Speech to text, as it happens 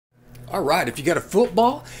All right, if you got a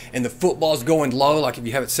football and the football's going low, like if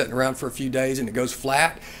you have it sitting around for a few days and it goes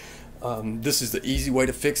flat, this is the easy way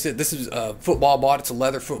to fix it. This is a football I bought. It's a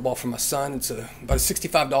leather football for my son. It's about a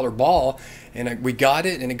 $65 ball, and we got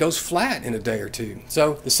it, and it goes flat in a day or two.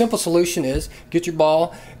 So the simple solution is get your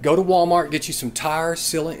ball, go to Walmart, get you some tire,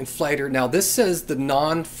 sealant, inflator. Now this says the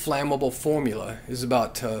non-flammable formula is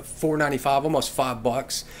about $4.95, almost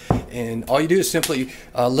 $5. And all you do is simply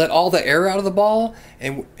let all the air out of the ball,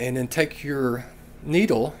 and then take your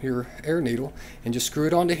needle, your air needle, and just screw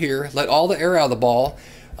it onto here. Let all the air out of the ball.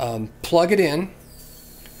 Plug it in,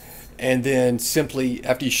 and then simply,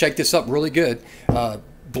 after you shake this up really good,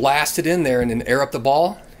 blast it in there and then air up the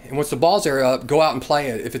ball. And once the ball's air up, go out and play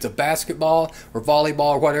it. If it's a basketball or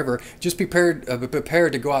volleyball or whatever, just prepared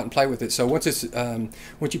to go out and play with it. So once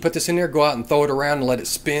you put this in there, go out and throw it around and let it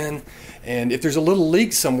spin. And if there's a little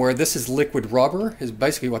leak somewhere, this is liquid rubber, is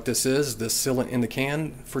basically what this is, the sealant in the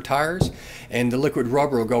can for tires. And the liquid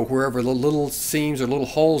rubber will go wherever the little seams or little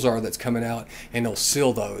holes are that's coming out, and it'll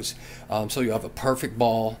seal those. So you'll have a perfect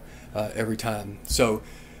ball every time. So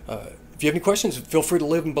if you have any questions, feel free to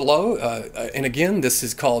leave them below. And again, this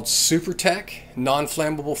is called SuperTech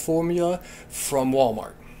Non-Flammable Formula from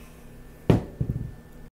Walmart.